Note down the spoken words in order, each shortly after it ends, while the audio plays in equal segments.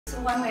So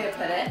one way to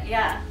put it,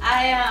 yeah.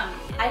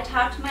 I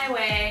talked my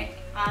way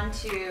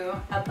onto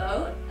a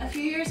boat a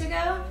few years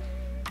ago,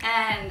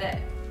 and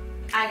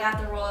I got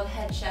the role of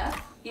head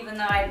chef, even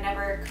though I'd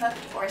never cooked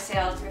or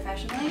sailed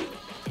professionally.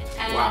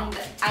 And wow.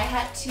 I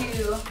had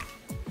to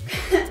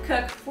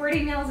cook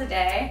 40 meals a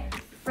day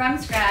from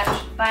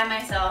scratch by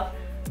myself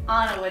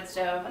on a wood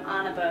stove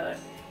on a boat.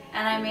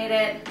 And I made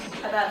it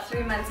about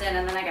 3 months in,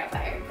 and then I got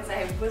fired because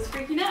I was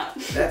freaking out.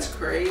 That's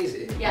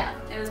crazy. Yeah,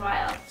 it was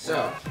wild.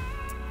 So,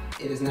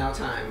 it is now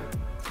time.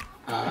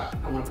 I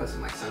want to put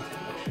some like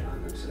suntan lotion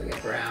on them so they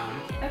get brown.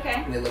 Okay.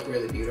 And they look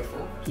really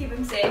beautiful. Keep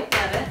them safe,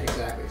 love it.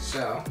 Exactly.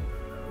 So,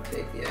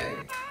 take the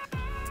egg,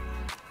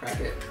 crack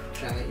it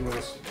gently. You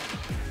want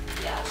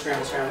to Yeah.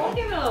 scramble?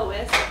 Give it a little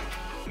whisk.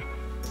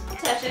 I'll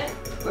touch it.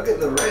 Look at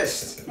the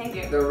wrist. Thank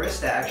you. The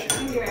wrist action.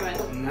 Thank you very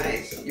much.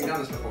 Nice. You've done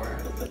this before.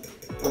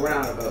 But we're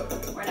not on a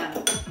boat. We're not.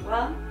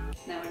 Well,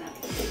 no, we're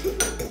not. There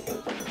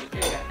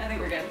you go. I think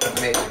we're good.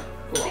 Amazing.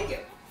 Cool. Thank you.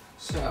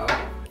 So,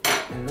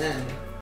 and then